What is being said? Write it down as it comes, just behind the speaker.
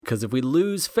Because if we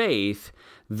lose faith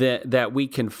that we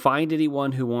can find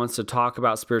anyone who wants to talk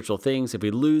about spiritual things, if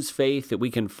we lose faith that we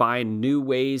can find new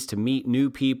ways to meet new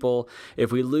people,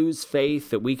 if we lose faith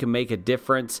that we can make a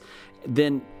difference,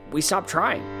 then we stop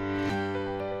trying.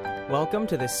 Welcome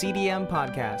to the CDM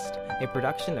Podcast, a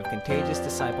production of Contagious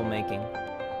Disciple Making.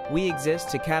 We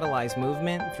exist to catalyze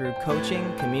movement through coaching,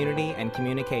 community, and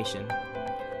communication.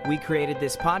 We created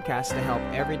this podcast to help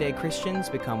everyday Christians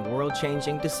become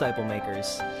world-changing disciple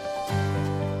makers.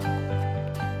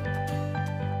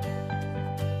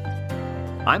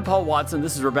 I'm Paul Watson,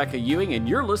 this is Rebecca Ewing, and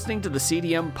you're listening to the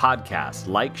CDM Podcast.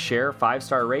 Like, share,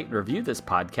 5-star rate, and review this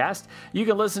podcast. You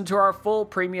can listen to our full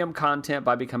premium content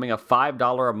by becoming a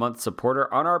 $5 a month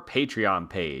supporter on our Patreon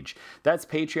page. That's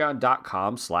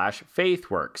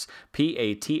patreon.com/faithworks,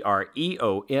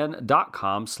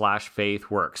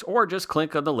 patreon.com/faithworks, or just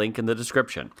click on the link in the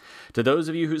description. To those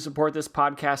of you who support this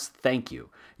podcast, thank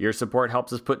you. Your support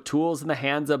helps us put tools in the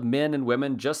hands of men and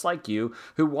women just like you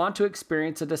who want to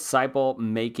experience a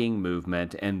disciple-making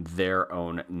movement in their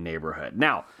own neighborhood.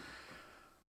 Now,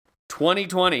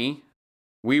 2020,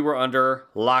 we were under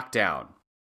lockdown.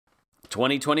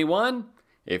 2021,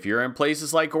 if you're in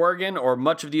places like Oregon or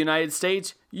much of the United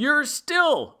States, you're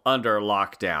still under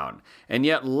lockdown. And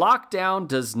yet lockdown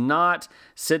does not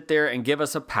sit there and give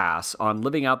us a pass on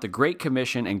living out the Great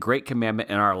Commission and Great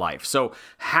Commandment in our life. So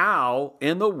how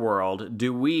in the world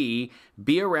do we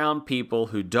be around people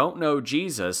who don't know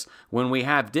Jesus when we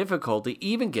have difficulty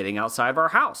even getting outside of our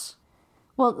house?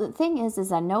 Well, the thing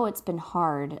is I know it's been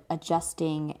hard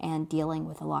adjusting and dealing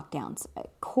with the lockdowns.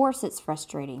 Of course, it's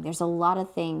frustrating. There's a lot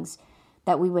of things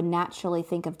that we would naturally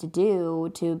think of to do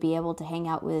to be able to hang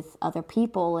out with other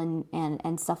people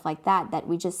and stuff like that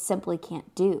we just simply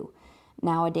can't do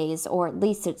nowadays, or at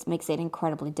least it makes it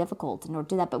incredibly difficult in order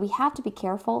to do that. But we have to be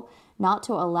careful not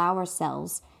to allow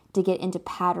ourselves to get into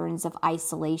patterns of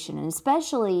isolation, and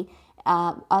especially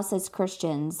us as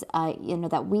Christians,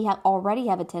 that we already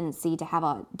have a tendency to have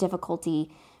a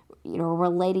difficulty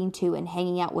relating to and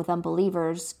hanging out with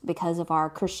unbelievers because of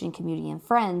our Christian community and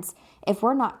friends. If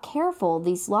we're not careful,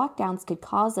 these lockdowns could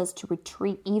cause us to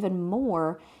retreat even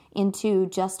more into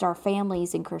just our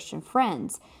families and Christian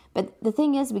friends. But the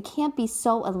thing is, we can't be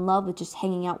so in love with just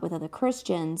hanging out with other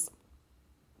Christians,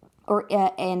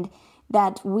 and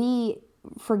that we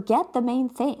forget the main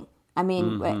thing. I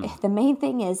mean, the main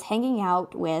thing is hanging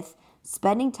out with,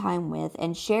 spending time with,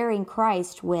 and sharing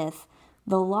Christ with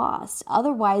the lost.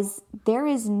 Otherwise, there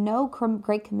is no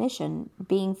Great Commission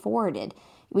being forwarded.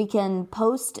 We can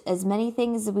post as many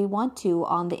things as we want to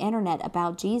on the internet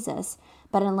about Jesus,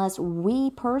 but unless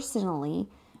we personally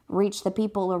reach the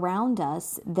people around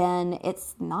us, then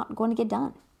it's not going to get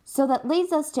done. So that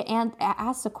leads us to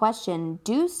ask the question,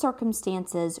 do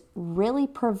circumstances really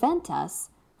prevent us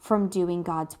from doing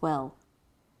God's will?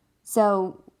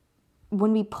 So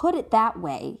when we put it that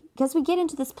way, because we get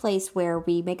into this place where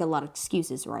we make a lot of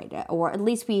excuses, right? Or at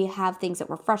least we have things that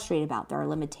we're frustrated about. There are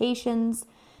limitations,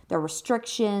 there are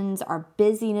restrictions, our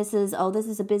busynesses. Oh, this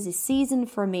is a busy season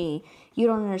for me. You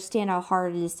don't understand how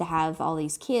hard it is to have all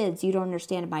these kids. You don't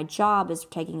understand my job is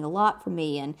taking a lot from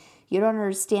me. And you don't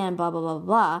understand blah, blah, blah,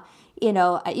 blah. You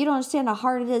don't understand how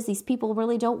hard it is. These people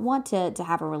really don't want to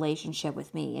have a relationship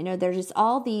with me. There's just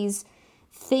all these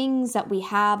things that we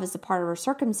have as a part of our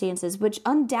circumstances, which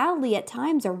undoubtedly at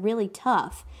times are really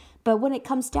tough. But when it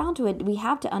comes down to it, we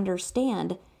have to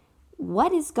understand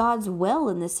what is God's will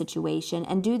in this situation,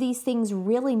 and do these things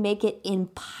really make it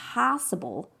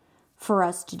impossible for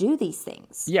us to do these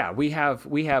things? Yeah, we have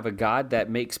a God that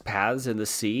makes paths in the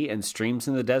sea and streams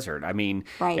in the desert. I mean,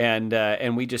 right.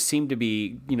 And we just seem to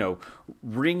be,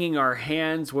 wringing our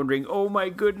hands, wondering, oh my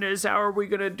goodness, how are we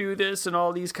going to do this, and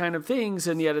all these kind of things.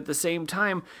 And yet at the same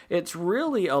time, it's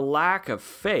really a lack of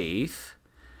faith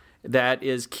that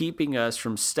is keeping us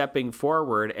from stepping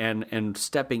forward and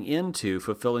stepping into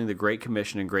fulfilling the Great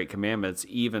Commission and Great Commandments,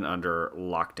 even under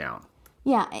lockdown.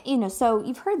 Yeah, so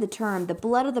you've heard the term, the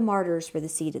blood of the martyrs for the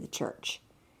seed of the church.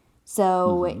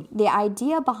 So the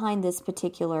idea behind this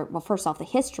particular, well, first off, the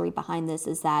history behind this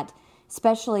is that,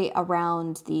 especially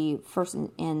around the first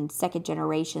and second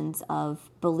generations of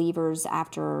believers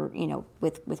after,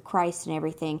 with Christ and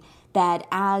everything, that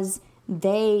as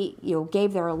they,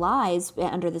 gave their lives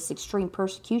under this extreme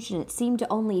persecution, it seemed to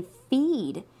only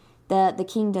feed the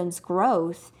kingdom's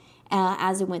growth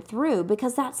as it went through,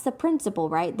 because that's the principle,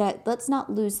 right? That let's not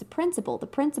lose the principle. The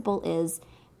principle is,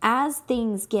 as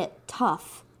things get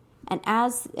tough and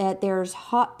as there's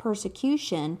hot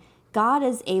persecution, God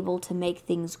is able to make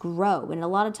things grow. And a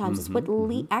lot of times it's what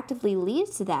actively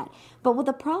leads to that. But what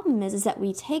the problem is that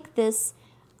we take this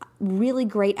really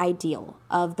great ideal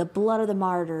of the blood of the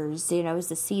martyrs, as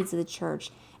the seeds of the church,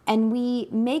 and we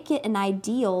make it an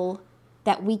ideal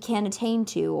that we can attain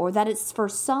to, or that it's for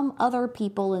some other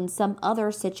people in some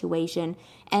other situation,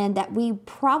 and that we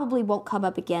probably won't come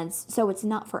up against, so it's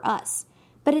not for us.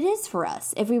 But it is for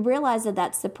us. If we realize that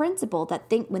that's the principle,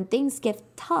 that when things get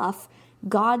tough,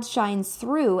 God shines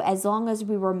through as long as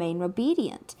we remain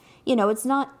obedient. It's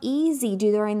not easy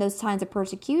during those times of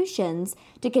persecutions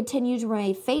to continue to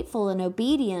remain faithful and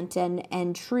obedient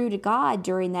and true to God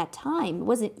during that time. It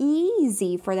wasn't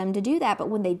easy for them to do that, but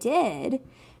when they did,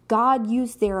 God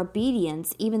used their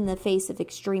obedience, even in the face of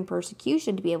extreme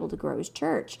persecution, to be able to grow his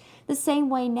church. The same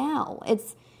way now.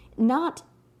 It's not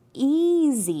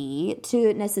easy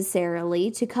to necessarily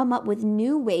to come up with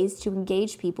new ways to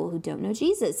engage people who don't know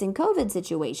Jesus in COVID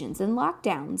situations and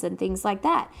lockdowns and things like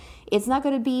that. It's not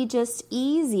going to be just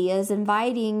easy as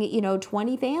inviting,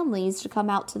 20 families to come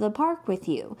out to the park with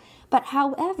you. But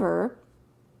however,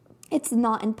 it's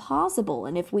not impossible.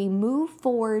 And if we move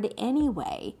forward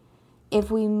anyway,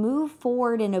 if we move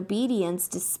forward in obedience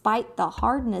despite the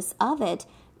hardness of it,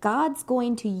 God's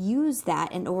going to use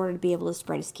that in order to be able to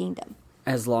spread his kingdom.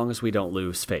 As long as we don't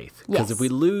lose faith. Because Yes. if we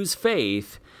lose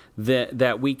faith,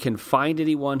 that we can find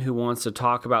anyone who wants to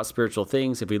talk about spiritual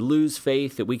things, if we lose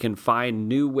faith that we can find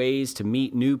new ways to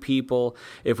meet new people,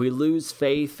 if we lose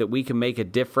faith that we can make a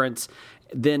difference,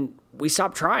 then we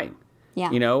stop trying. Yeah.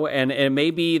 And it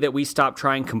may be that we stop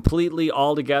trying completely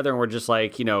altogether and we're just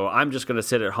like, I'm just going to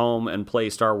sit at home and play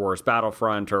Star Wars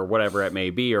Battlefront or whatever it may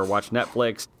be, or watch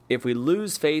Netflix. If we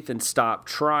lose faith and stop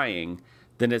trying,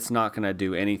 then it's not going to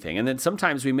do anything. And then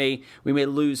sometimes we may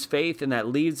lose faith, and that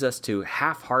leads us to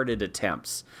half-hearted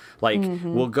attempts. Like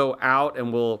we'll go out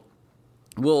and we'll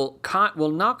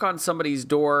knock on somebody's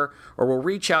door, or we'll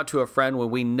reach out to a friend when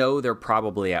we know they're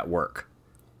probably at work.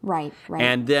 Right.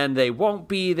 And then they won't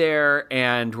be there,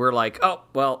 and we're like, oh,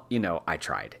 well, I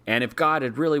tried. And if God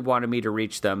had really wanted me to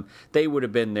reach them, they would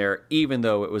have been there, even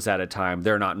though it was at a time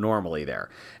they're not normally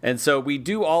there. And so we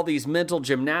do all these mental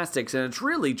gymnastics, and it's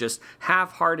really just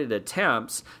half-hearted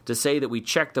attempts to say that we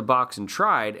checked the box and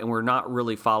tried, and we're not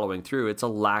really following through. It's a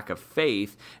lack of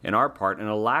faith in our part and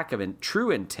a lack of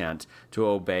true intent to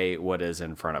obey what is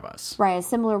in front of us. Right. A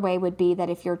similar way would be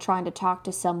that if you're trying to talk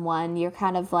to someone, you're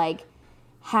kind of like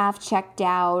half checked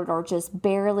out or just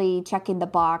barely checking the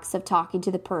box of talking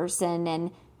to the person, and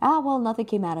nothing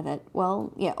came out of it.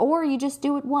 Well, yeah. Or you just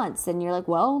do it once and you're like,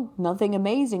 well, nothing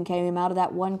amazing came out of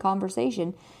that one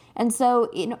conversation. And so,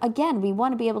 again, we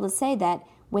want to be able to say that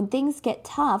when things get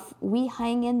tough, we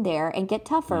hang in there and get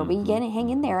tougher. We hang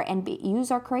in there and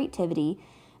use our creativity,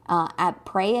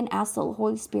 pray and ask the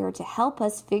Holy Spirit to help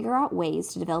us figure out ways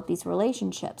to develop these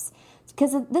relationships.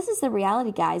 Because this is the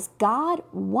reality, guys. God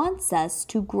wants us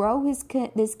to grow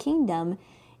this kingdom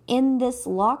in these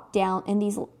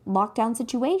lockdown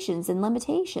situations and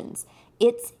limitations.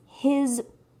 It's his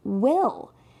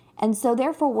will. And so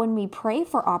therefore, when we pray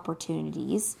for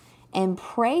opportunities and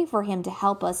pray for him to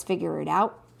help us figure it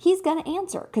out, he's going to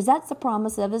answer, because that's the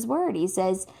promise of his word. He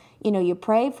says, you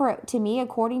pray to me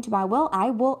according to my will, I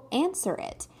will answer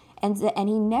it. And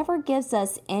he never gives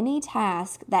us any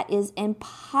task that is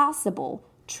impossible,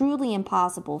 truly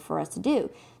impossible for us to do.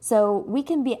 So we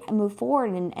can move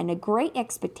forward in a great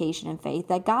expectation and faith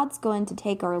that God's going to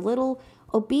take our little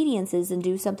obediences and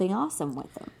do something awesome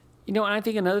with them. And I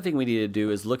think another thing we need to do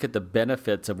is look at the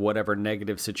benefits of whatever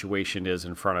negative situation is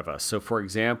in front of us. So, for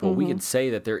example, we can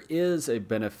say that there is a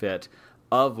benefit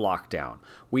of lockdown.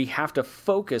 We have to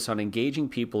focus on engaging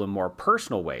people in more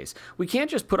personal ways. We can't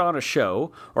just put on a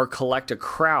show or collect a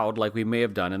crowd like we may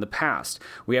have done in the past.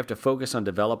 We have to focus on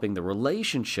developing the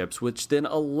relationships which then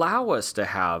allow us to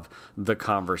have the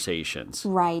conversations.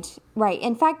 Right.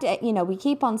 In fact, we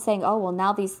keep on saying, oh, well,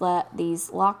 now these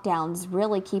lockdowns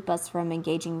really keep us from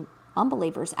engaging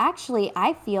unbelievers. Actually,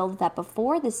 I feel that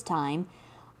before this time,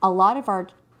 a lot of our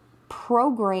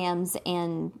programs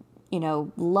and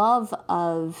love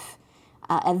of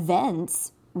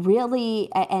events really,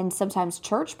 and sometimes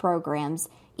church programs,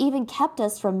 even kept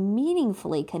us from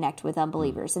meaningfully connect with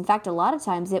unbelievers. In fact, a lot of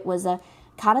times it was a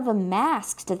kind of a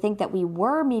mask to think that we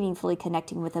were meaningfully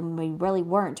connecting with them when we really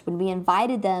weren't. When we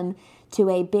invited them to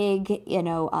a big,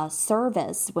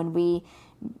 service, when we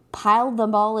piled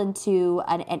them all into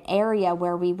an area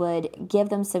where we would give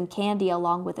them some candy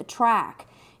along with a track,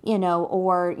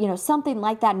 or something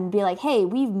like that, and be like, hey,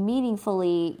 we've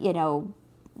meaningfully,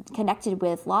 connected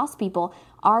with lost people.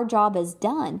 Our job is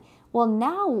done. Well,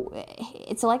 now,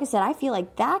 it's like I said, I feel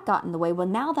like that got in the way. Well,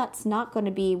 now that's not going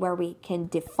to be where we can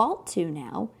default to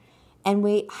now. And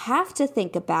we have to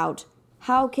think about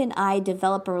How can I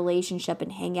develop a relationship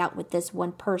and hang out with this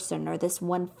one person or this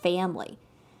one family?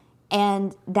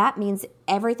 And that means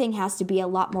everything has to be a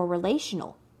lot more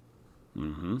relational.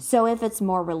 Mm-hmm. So if it's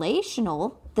more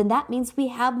relational, then that means we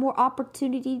have more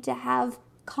opportunity to have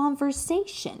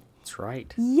conversation. That's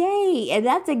right. Yay! And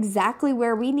that's exactly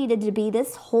where we needed to be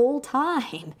this whole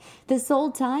time. This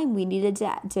whole time we needed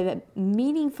to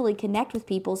meaningfully connect with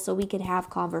people so we could have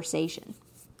conversation.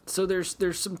 So there's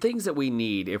some things that we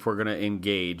need if we're going to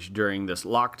engage during this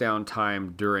lockdown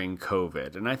time during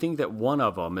COVID. And I think that one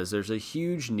of them is there's a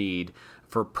huge need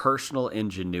for personal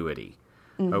ingenuity.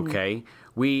 Mm-hmm. Okay?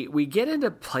 We get into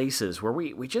places where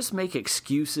we just make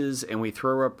excuses and we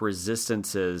throw up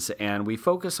resistances and we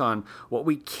focus on what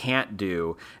we can't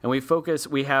do, and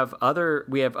we have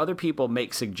other people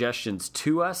make suggestions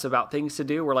to us about things to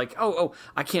do. We're like, oh,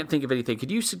 I can't think of anything.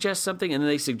 Could you suggest something? And then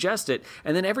they suggest it,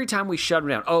 and then every time we shut them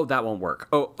down, oh, that won't work.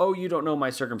 Oh, you don't know my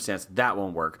circumstance. That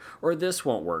won't work. Or this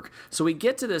won't work. So we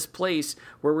get to this place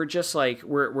where we're just like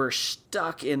we're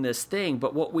stuck in this thing.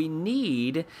 But what we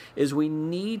need is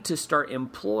to start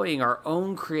employing our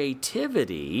own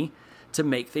creativity to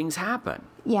make things happen.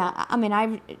 Yeah, I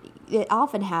mean, it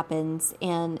often happens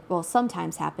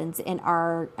sometimes happens in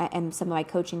some of my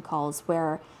coaching calls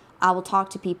where I will talk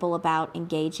to people about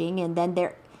engaging, and then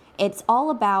it's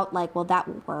all about like, well, that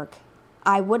won't work.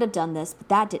 I would have done this, but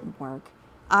that didn't work.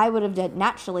 I would have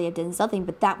done something,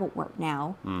 but that won't work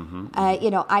now. Mm-hmm.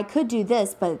 I could do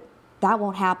this, but that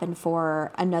won't happen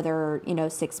for another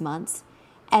 6 months.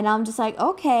 And I'm just like,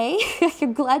 okay,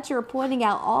 I'm glad you're pointing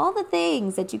out all the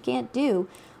things that you can't do.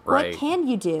 Right. What can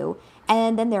you do?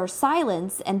 And then there's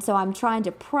silence. And so I'm trying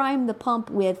to prime the pump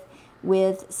with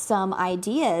some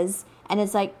ideas. And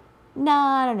it's like,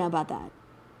 nah, I don't know about that.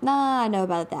 Nah, I know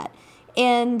about that.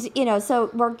 And, so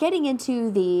we're getting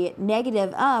into the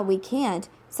negative, we can't.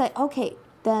 It's like, okay,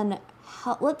 then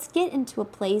let's get into a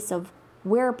place of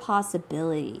where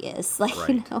possibility is. Like,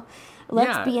 right.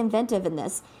 Let's be inventive in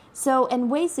this. So, and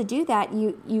ways to do that,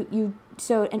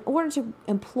 so in order to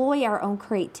employ our own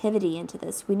creativity into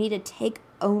this, we need to take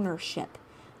ownership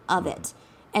of it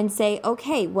and say,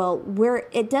 okay, well,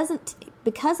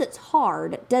 because it's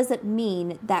hard, doesn't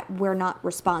mean that we're not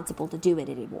responsible to do it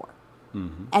anymore.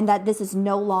 Mm-hmm. And that this is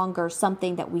no longer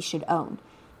something that we should own.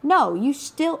 No, you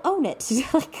still own it.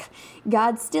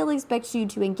 God still expects you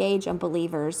to engage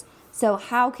unbelievers. So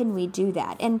how can we do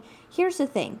that? And here's the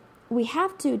thing. We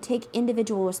have to take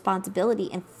individual responsibility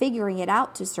in figuring it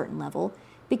out to a certain level,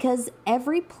 because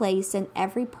every place and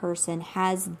every person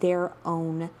has their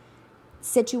own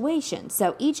situation.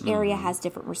 So each area has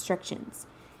different restrictions.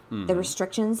 Mm-hmm. The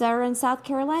restrictions that are in South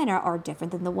Carolina are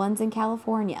different than the ones in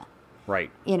California. Right.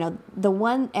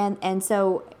 And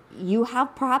so you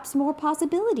have perhaps more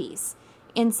possibilities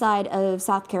inside of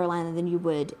South Carolina than you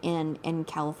would in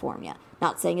California.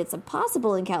 Not saying it's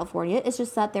impossible in California, it's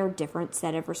just that there are different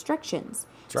set of restrictions.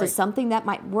 That's so right. Something that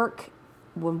might work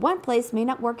in one place may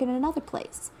not work in another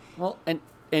place. Well, and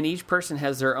each person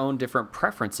has their own different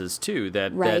preferences too.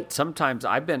 That sometimes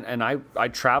I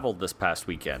traveled this past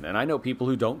weekend, and I know people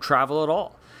who don't travel at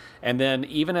all. And then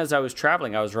even as I was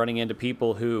traveling, I was running into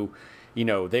people who,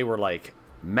 they were like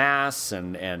masks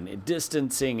and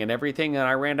distancing and everything, and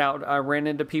I ran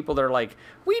into people that are like,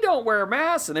 we don't wear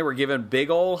masks, and they were giving big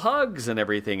old hugs and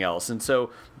everything else. And so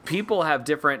people have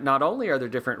not only are there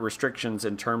different restrictions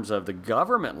in terms of the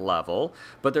government level,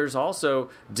 but there's also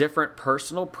different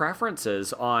personal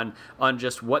preferences on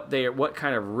just what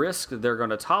kind of risk they're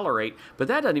going to tolerate. But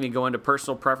that doesn't even go into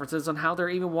personal preferences on how they're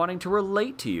even wanting to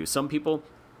relate to you. Some people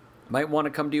might want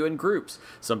to come to you in groups.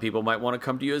 Some people might want to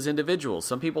come to you as individuals.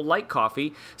 Some people like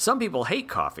coffee. Some people hate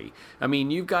coffee. I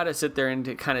mean, you've got to sit there and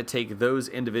to kind of take those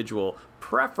individual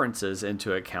preferences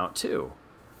into account too.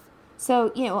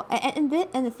 So, and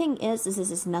the thing is this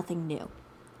is nothing new,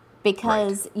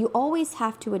 because you always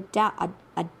have to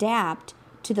adapt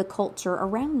to the culture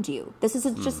around you. This is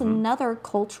just another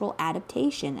cultural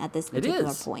adaptation at this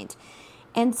particular point.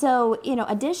 And so,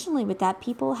 additionally with that,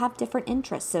 people have different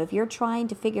interests. So if you're trying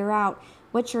to figure out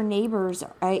what your neighbors,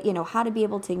 how to be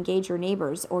able to engage your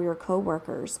neighbors or your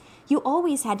coworkers, you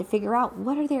always had to figure out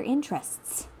what are their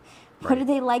interests. Right. What do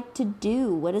they like to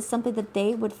do? What is something that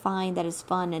they would find that is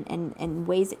fun and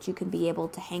ways that you can be able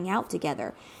to hang out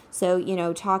together? So,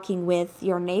 talking with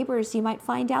your neighbors, you might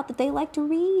find out that they like to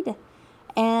read.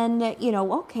 And,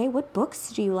 okay, what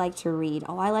books do you like to read?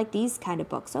 Oh, I like these kind of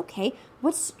books. Okay,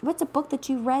 what's a book that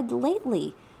you read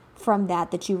lately from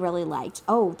that you really liked?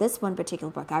 Oh, this one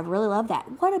particular book, I really love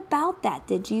that. What about that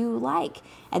did you like?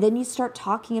 And then you start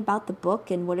talking about the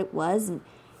book and what it was. And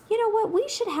you know what? We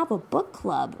should have a book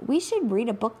club. We should read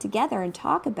a book together and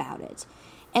talk about it.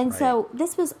 And Right. so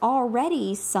this was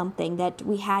already something that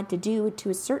we had to do to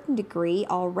a certain degree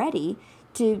already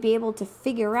to be able to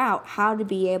figure out how to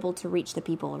be able to reach the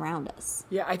people around us.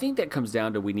 Yeah, I think that comes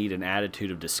down to we need an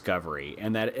attitude of discovery,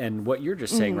 and what you're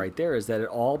just saying right there is that it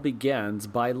all begins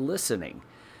by listening.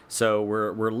 So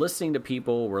we're listening to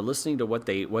people, we're listening to what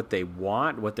they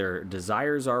want, what their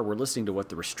desires are, we're listening to what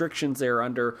the restrictions they're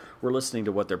under, we're listening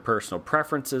to what their personal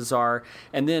preferences are,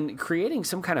 and then creating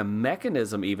some kind of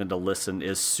mechanism even to listen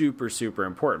is super, super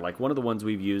important. Like one of the ones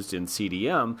we've used in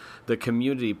CDM, the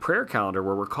community prayer calendar,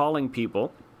 where we're calling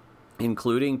people,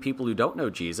 including people who don't know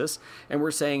Jesus, and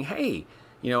we're saying, hey,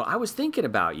 I was thinking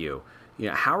about you.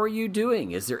 How are you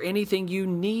doing? Is there anything you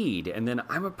need? And then,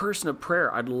 I'm a person of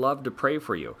prayer. I'd love to pray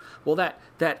for you. Well,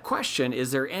 that question,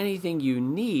 is there anything you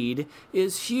need,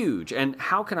 is huge. And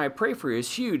how can I pray for you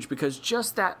is huge, because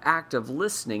just that act of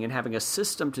listening and having a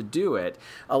system to do it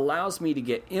allows me to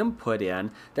get input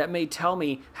in that may tell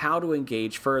me how to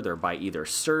engage further by either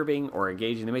serving or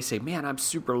engaging. They may say, man, I'm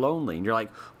super lonely. And you're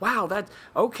like, wow,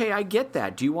 okay, I get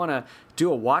that. Do you want to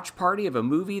do a watch party of a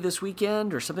movie this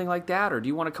weekend or something like that? Or do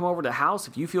you want to come over to the house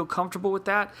if you feel comfortable with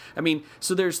that? I mean,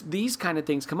 so there's these kind of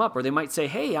things come up, or they might say,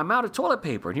 hey, I'm out of toilet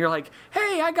paper. And you're like,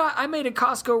 hey, I made a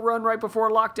Costco run right before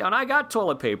lockdown. I got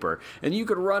toilet paper. And you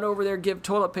could run over there, give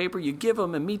toilet paper, you give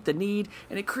them and meet the need.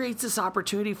 And it creates this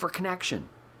opportunity for connection.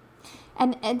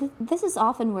 And this is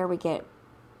often where we get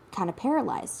kind of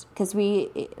paralyzed, because a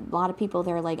lot of people,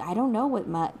 they're like, I don't know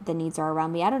what the needs are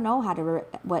around me. I don't know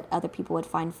what other people would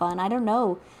find fun. I don't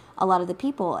know a lot of the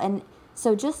people. And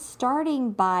so just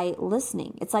starting by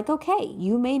listening, it's like, okay,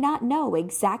 you may not know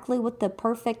exactly what the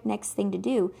perfect next thing to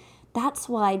do. That's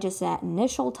why just that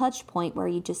initial touch point where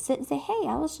you just sit and say, hey,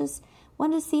 I was just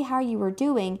wanted to see how you were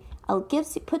doing.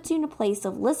 Puts you in a place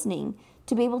of listening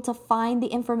to be able to find the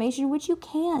information which you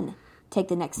can take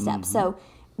the next step. So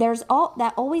there's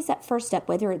always that first step,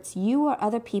 whether it's you or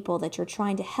other people that you're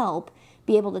trying to help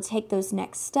be able to take those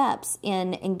next steps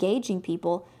in engaging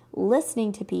people,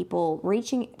 listening to people,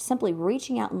 simply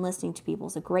reaching out and listening to people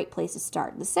is a great place to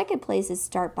start. The second place is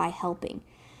start by helping.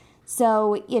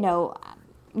 So,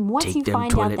 once you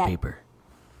find out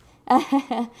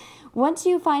that once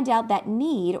you find out that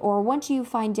need, or once you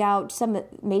find out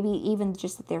maybe even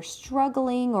just that they're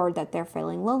struggling or that they're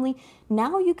feeling lonely,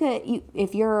 now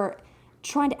if you're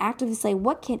trying to actively say,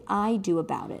 what can I do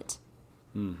about it?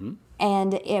 Mm-hmm.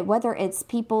 And whether it's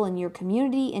people in your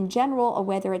community in general, or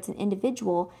whether it's an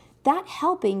individual, that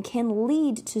helping can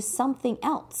lead to something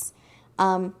else.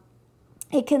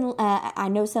 It can. I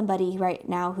know somebody right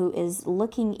now who is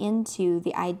looking into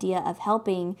the idea of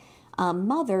helping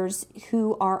mothers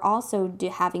who are also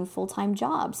having full-time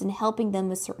jobs and helping them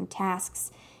with certain tasks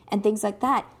and things like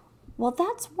that. Well,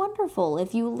 that's wonderful.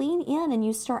 If you lean in and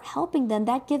you start helping them,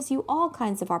 that gives you all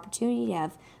kinds of opportunity to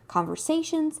have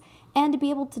conversations and to be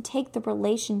able to take the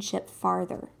relationship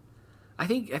farther. I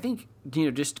think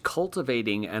just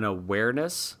cultivating an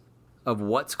awareness of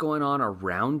what's going on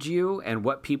around you and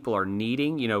what people are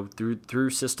needing, through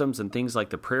systems and things like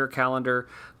the prayer calendar,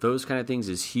 those kind of things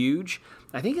is huge.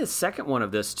 I think the second one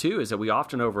of this too is that we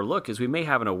often overlook is we may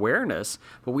have an awareness,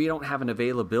 but we don't have an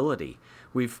availability.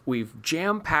 We've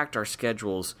jam-packed our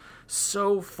schedules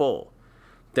so full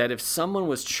that if someone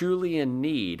was truly in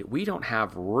need, we don't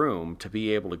have room to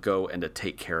be able to go and to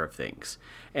take care of things.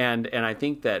 And I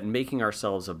think that making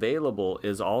ourselves available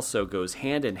also goes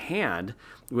hand in hand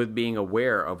with being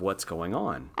aware of what's going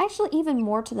on. Actually, even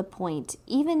more to the point,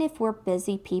 even if we're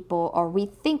busy people or we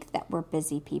think that we're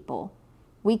busy people,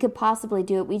 we could possibly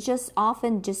do it. We just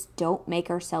often don't make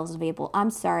ourselves available.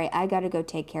 I'm sorry, I got to go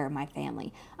take care of my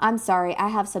family. I'm sorry, I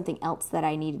have something else that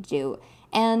I need to do.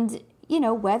 And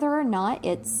whether or not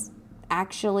it's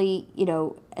actually,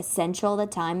 essential, the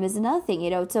time is another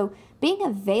thing, So being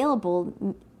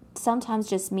available sometimes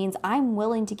just means I'm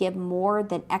willing to give more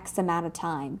than X amount of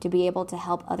time to be able to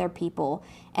help other people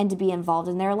and to be involved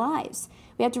in their lives.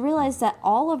 We have to realize that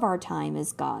all of our time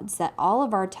is God's, that all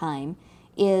of our time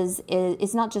is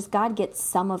not just God gets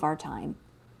some of our time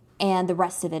and the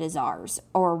rest of it is ours,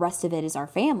 or the rest of it is our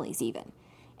families even.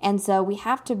 And so we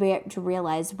have to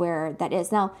realize where that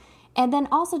is. Now, and then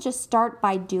also just start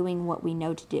by doing what we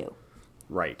know to do.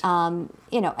 Right.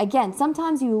 Again,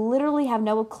 sometimes you literally have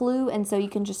no clue, and so you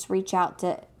can just reach out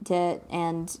to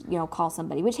and call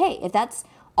somebody. Which, hey, if that's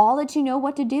all that you know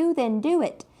what to do, then do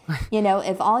it.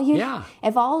 If all you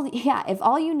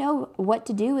know what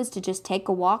to do is to just take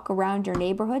a walk around your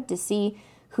neighborhood to see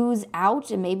who's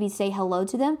out and maybe say hello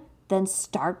to them, then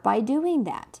start by doing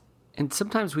that. And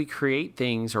sometimes we create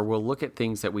things, or we'll look at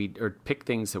things or pick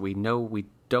things that we know we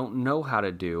don't know how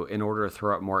to do in order to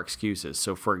throw out more excuses.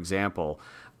 So, for example,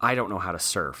 I don't know how to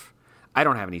surf. I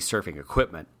don't have any surfing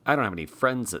equipment. I don't have any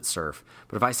friends that surf.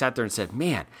 But if I sat there and said,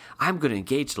 man, I'm going to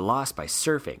engage the lost by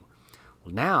surfing.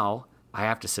 Well, now I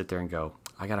have to sit there and go,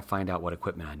 I got to find out what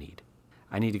equipment I need.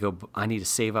 I need to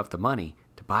save up the money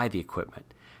to buy the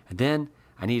equipment. And then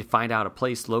I need to find out a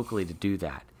place locally to do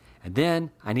that. And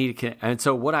then and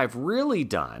so what I've really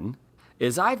done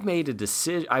is I've made a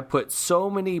decision. I put so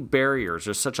many barriers.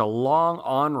 There's such a long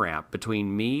on-ramp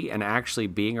between me and actually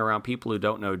being around people who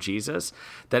don't know Jesus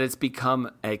that it's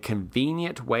become a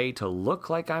convenient way to look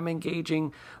like I'm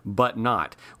engaging, but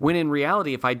not. When in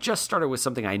reality, if I just started with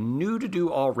something I knew to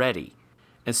do already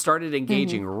and started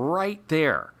engaging right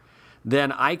there,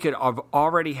 then I could have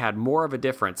already had more of a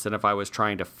difference than if I was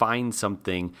trying to find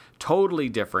something totally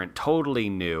different, totally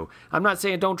new. I'm not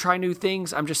saying don't try new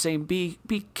things. I'm just saying be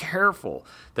careful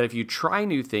that if you try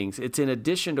new things, it's in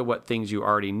addition to what things you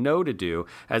already know to do,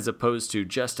 as opposed to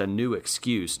just a new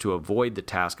excuse to avoid the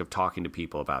task of talking to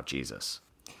people about Jesus.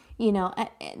 You know,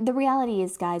 the reality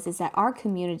is, guys, is that our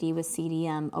community with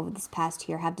CDM over this past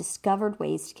year have discovered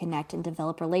ways to connect and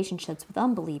develop relationships with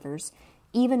unbelievers,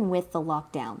 even with the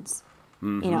lockdowns.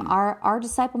 Mm-hmm. You know, our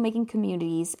disciple-making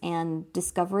communities and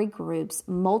discovery groups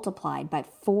multiplied by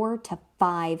 4 to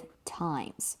 5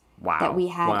 times. Wow. That we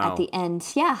had at the end.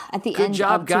 Yeah, at the Good end.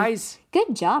 job, guys.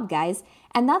 Good job, guys.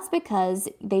 And that's because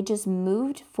they just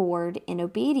moved forward in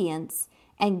obedience,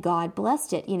 and God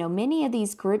blessed it. You know, many of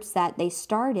these groups that they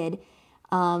started,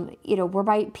 were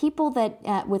by people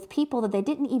that with people that they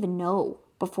didn't even know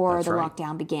before That's the right.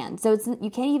 lockdown began. So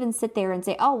you can't even sit there and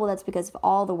say, oh, well, that's because of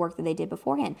all the work that they did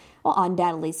beforehand. Well,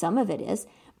 undoubtedly some of it is.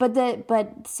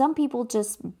 But some people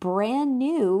just brand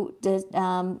new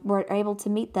were able to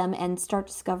meet them and start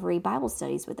Discovery Bible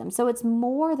studies with them. So it's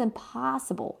more than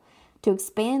possible to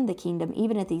expand the kingdom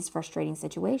even at these frustrating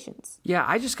situations. Yeah,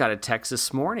 I just got a text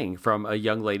this morning from a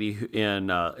young lady in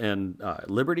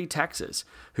Liberty, Texas,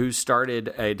 who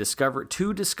started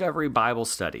two Discovery Bible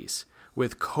studies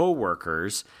with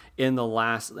coworkers in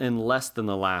less than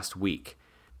the last week.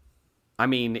 I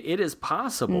mean, it is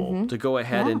possible to go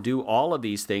ahead and do all of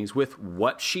these things with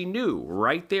what she knew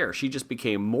right there. She just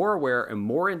became more aware and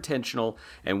more intentional,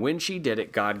 and when she did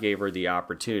it, God gave her the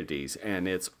opportunities, and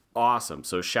it's awesome.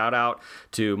 So shout out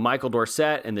to Michael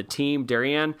Dorsett and the team.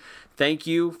 Darianne, thank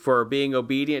you for being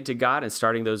obedient to God and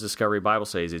starting those Discovery Bible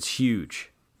studies. It's huge.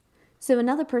 So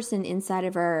another person inside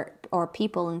of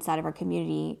people inside of our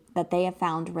community that they have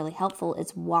found really helpful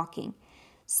is walking.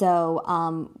 So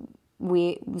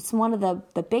it's one of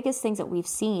the biggest things that we've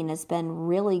seen has been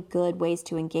really good ways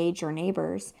to engage your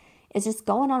neighbors is just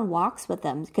going on walks with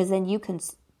them, because then you can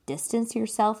distance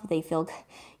yourself if they feel,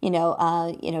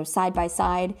 side by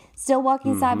side, still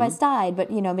walking side by side,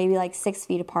 but, maybe like 6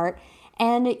 feet apart.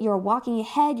 And you're walking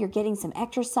ahead, you're getting some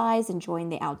exercise, enjoying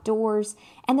the outdoors,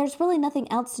 and there's really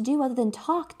nothing else to do other than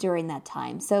talk during that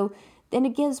time. So then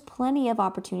it gives plenty of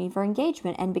opportunity for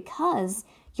engagement. And because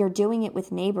you're doing it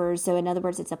with neighbors, so in other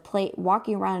words,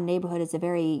 walking around a neighborhood is a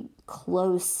very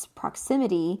close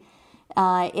proximity.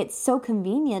 It's so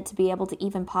convenient to be able to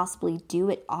even possibly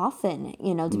do it often,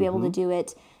 to be able to do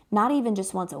it not even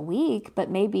just once a week, but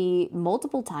maybe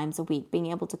multiple times a week, being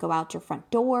able to go out your front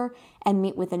door and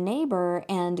meet with a neighbor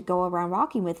and go around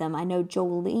walking with them. I know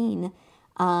Jolene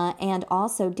and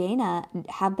also Dana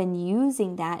have been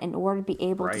using that in order to be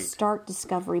able to start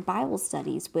Discovery Bible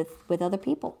studies with other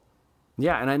people.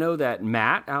 Yeah, and I know that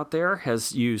Matt out there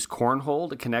has used Cornhole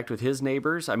to connect with his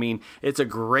neighbors. I mean, it's a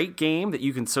great game that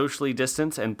you can socially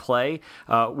distance and play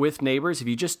with neighbors if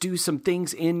you just do some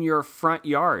things in your front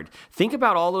yard. Think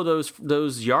about all of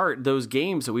those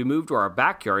games that we moved to our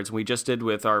backyards and we just did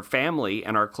with our family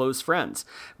and our close friends.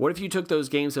 What if you took those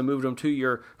games and moved them to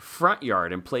your front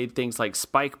yard and played things like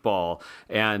spike ball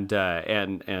and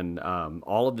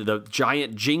all of the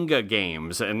giant Jenga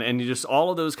games and just all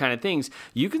of those kind of things?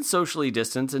 You can socially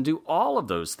distance and do all of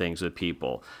those things with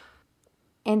people.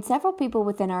 And several people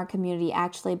within our community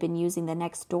actually have been using the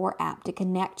Nextdoor app to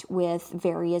connect with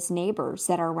various neighbors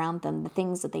that are around them, the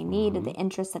things that they need and the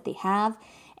interests that they have.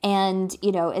 And,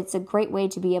 it's a great way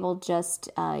to be able to just,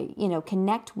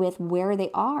 connect with where they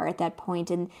are at that point.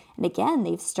 And again,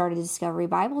 they've started Discovery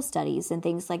Bible studies and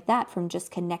things like that from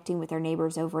just connecting with their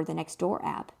neighbors over the Nextdoor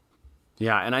app.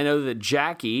 Yeah, and I know that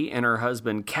Jackie and her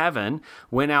husband Kevin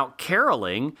went out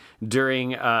caroling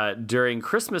during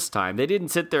Christmas time. They didn't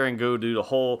sit there and go do the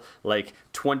whole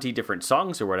 20 different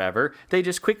songs or whatever. They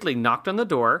just quickly knocked on the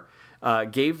door,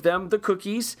 gave them the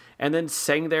cookies, and then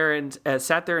sang there and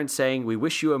sat there and sang, "We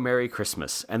wish you a Merry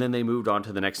Christmas." And then they moved on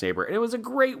to the next neighbor. And it was a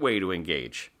great way to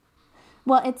engage.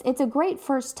 Well, it's a great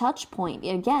first touch point.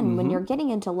 Again, when you're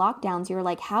getting into lockdowns, you're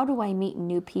like, how do I meet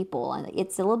new people? And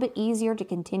it's a little bit easier to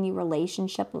continue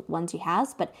relationship with ones you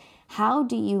have, but how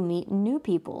do you meet new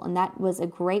people? And that was a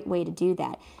great way to do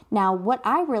that. Now, what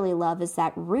I really love is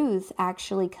that Ruth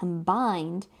actually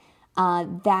combined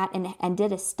that and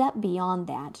did a step beyond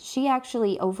that. She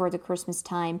actually, over the Christmas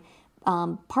time,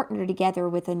 partnered together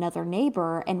with another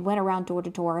neighbor and went around door to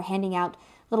door handing out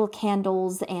little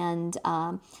candles and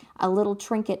a little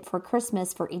trinket for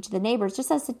Christmas for each of the neighbors,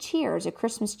 just as a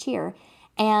Christmas cheer.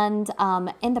 And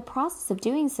in the process of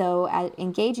doing so,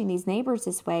 engaging these neighbors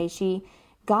this way, she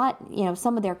got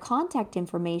some of their contact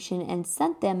information and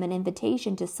sent them an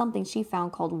invitation to something she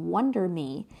found called Wonder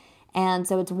Me. And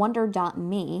so it's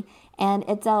wonder.me, and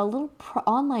it's a little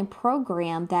online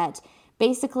program that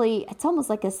basically, it's almost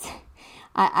like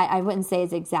I wouldn't say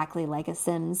it's exactly like a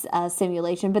Sims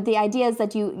simulation, but the idea is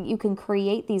that you can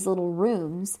create these little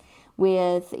rooms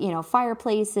with,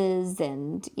 fireplaces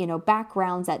and,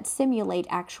 backgrounds that simulate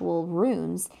actual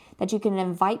rooms that you can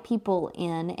invite people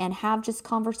in and have just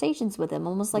conversations with them,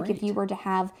 almost like if you were to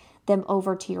have them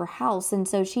over to your house. And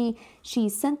so she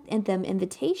sent them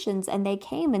invitations, and they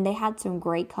came and they had some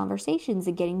great conversations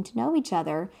and getting to know each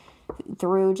other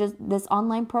through just this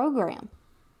online program.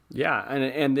 Yeah,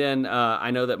 and then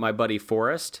I know that my buddy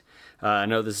Forrest, I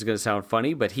know this is going to sound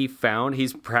funny, but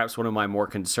he's perhaps one of my more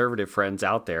conservative friends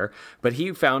out there, but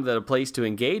he found that a place to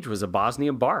engage was a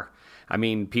Bosnian bar. I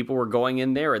mean, people were going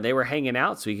in there and they were hanging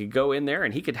out, so he could go in there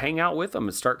and he could hang out with them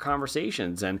and start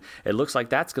conversations, and it looks like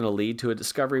that's going to lead to a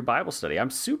Discovery Bible study. I'm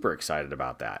super excited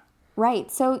about that.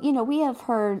 Right. So, we have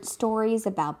heard stories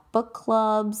about book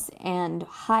clubs and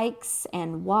hikes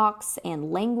and walks and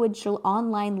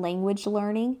online language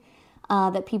learning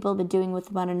that people have been doing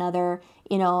with one another,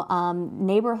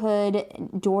 neighborhood,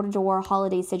 door-to-door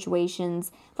holiday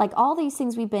situations, like all these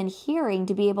things we've been hearing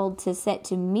to be able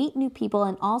to meet new people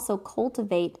and also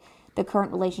cultivate the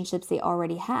current relationships they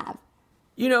already have.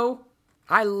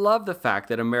 I love the fact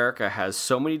that America has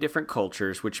so many different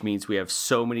cultures, which means we have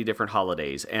so many different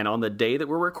holidays. And on the day that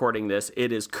we're recording this,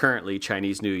 it is currently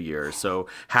Chinese New Year. So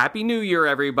Happy New Year,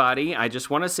 everybody. I just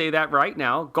want to say that right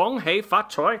now. Gong hei fa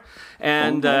choi.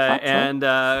 And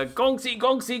gong xi,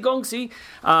 gong xi, gong xi.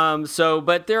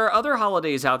 But there are other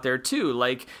holidays out there too,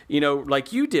 like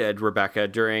you did, Rebecca,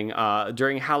 during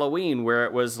Halloween, where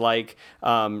it was like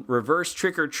reverse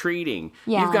trick-or-treating.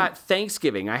 Yeah. You've got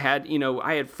Thanksgiving. I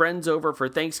had friends over for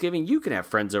Thanksgiving. You can have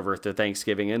friends over for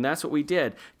Thanksgiving, and that's what we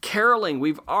did. Caroling,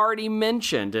 we've already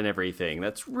mentioned, and everything.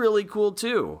 That's really cool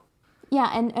too. Yeah,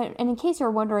 and in case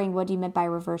you're wondering what you meant by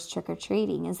reverse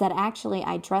trick-or-treating, is that actually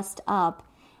I dressed up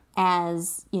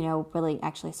as, really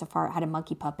actually Safari had a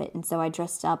monkey puppet, and so I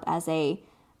dressed up as a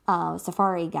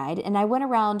safari guide, and I went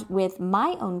around with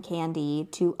my own candy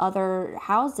to other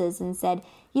houses and said,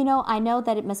 I know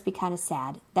that it must be kind of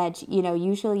sad that,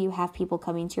 usually you have people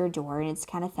coming to your door and it's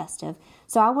kind of festive.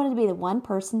 So I wanted to be the one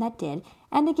person that did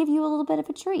and to give you a little bit of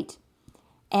a treat.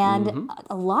 And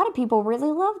a lot of people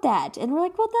really loved that. And we're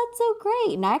like, well, that's so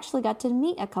great. And I actually got to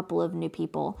meet a couple of new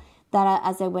people that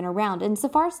as I went around. And so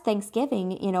far as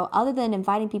Thanksgiving, other than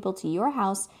inviting people to your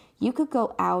house, you could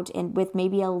go out and with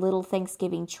maybe a little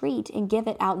Thanksgiving treat and give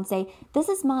it out and say, this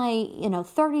is my,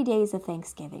 30 days of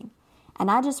Thanksgiving. And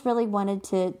I just really wanted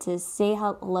to say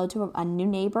hello to a new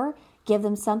neighbor, give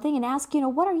them something and ask,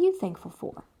 what are you thankful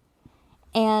for?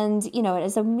 And,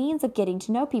 as a means of getting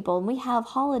to know people, and we have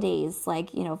holidays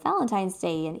like, Valentine's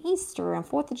Day and Easter and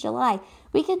 4th of July.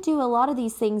 We can do a lot of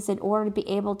these things in order to be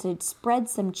able to spread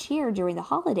some cheer during the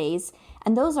holidays.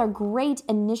 And those are great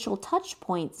initial touch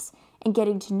points in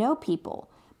getting to know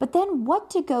people. But then what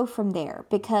to go from there?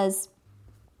 Because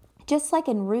just like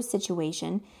in Ruth's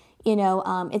situation,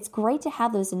 it's great to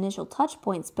have those initial touch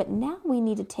points, but now we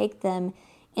need to take them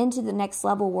into the next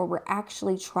level where we're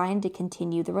actually trying to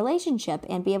continue the relationship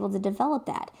and be able to develop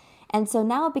that. And so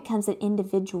now it becomes an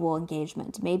individual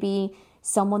engagement. Maybe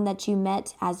someone that you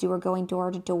met as you were going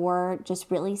door to door just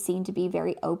really seemed to be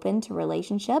very open to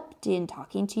relationship and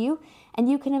talking to you, and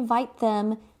you can invite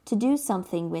them to do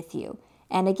something with you.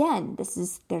 And again,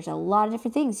 there's a lot of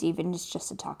different things, even just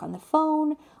to talk on the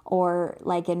phone, or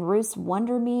like in Ruth's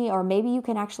Wonder Me, or maybe you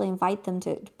can actually invite them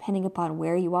to, depending upon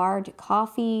where you are, to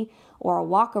coffee or a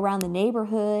walk around the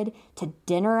neighborhood, to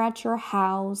dinner at your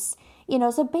house.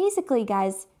 So basically,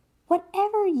 guys,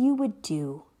 whatever you would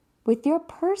do with your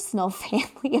personal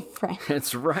family and friends.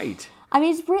 That's right. I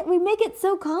mean, we make it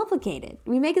so complicated.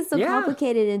 We make it so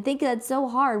complicated and think that's so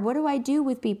hard. What do I do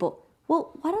with people?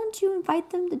 Well, why don't you invite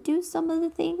them to do some of the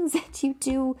things that you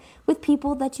do with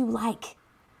people that you like,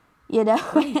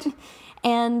 Right.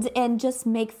 and just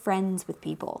make friends with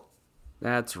people.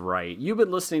 That's right. You've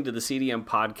been listening to the CDM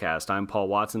podcast. I'm Paul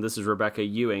Watson. This is Rebecca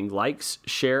Ewing. Like,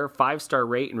 share, 5-star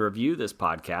rate, and review this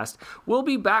podcast. We'll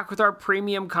be back with our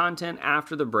premium content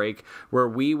after the break, where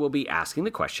we will be asking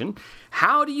the question,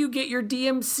 how do you get your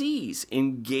DMCs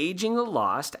engaging the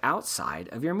lost outside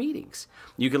of your meetings?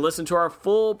 You can listen to our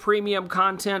full premium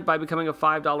content by becoming a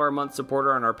 $5 a month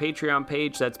supporter on our Patreon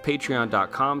page. That's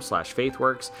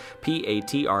patreon.com/faithworks,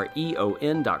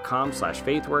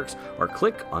 patreon.com/faithworks, or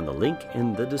click on the link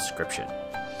in the description.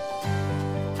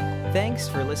 Thanks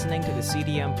for listening to the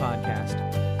CDM podcast.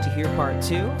 To hear part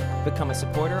 2, become a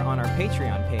supporter on our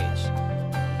Patreon page.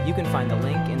 You can find the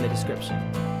link in the description.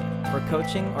 For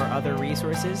coaching or other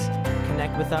resources,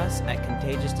 connect with us at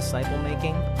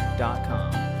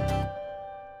contagiousdisciplemaking.com.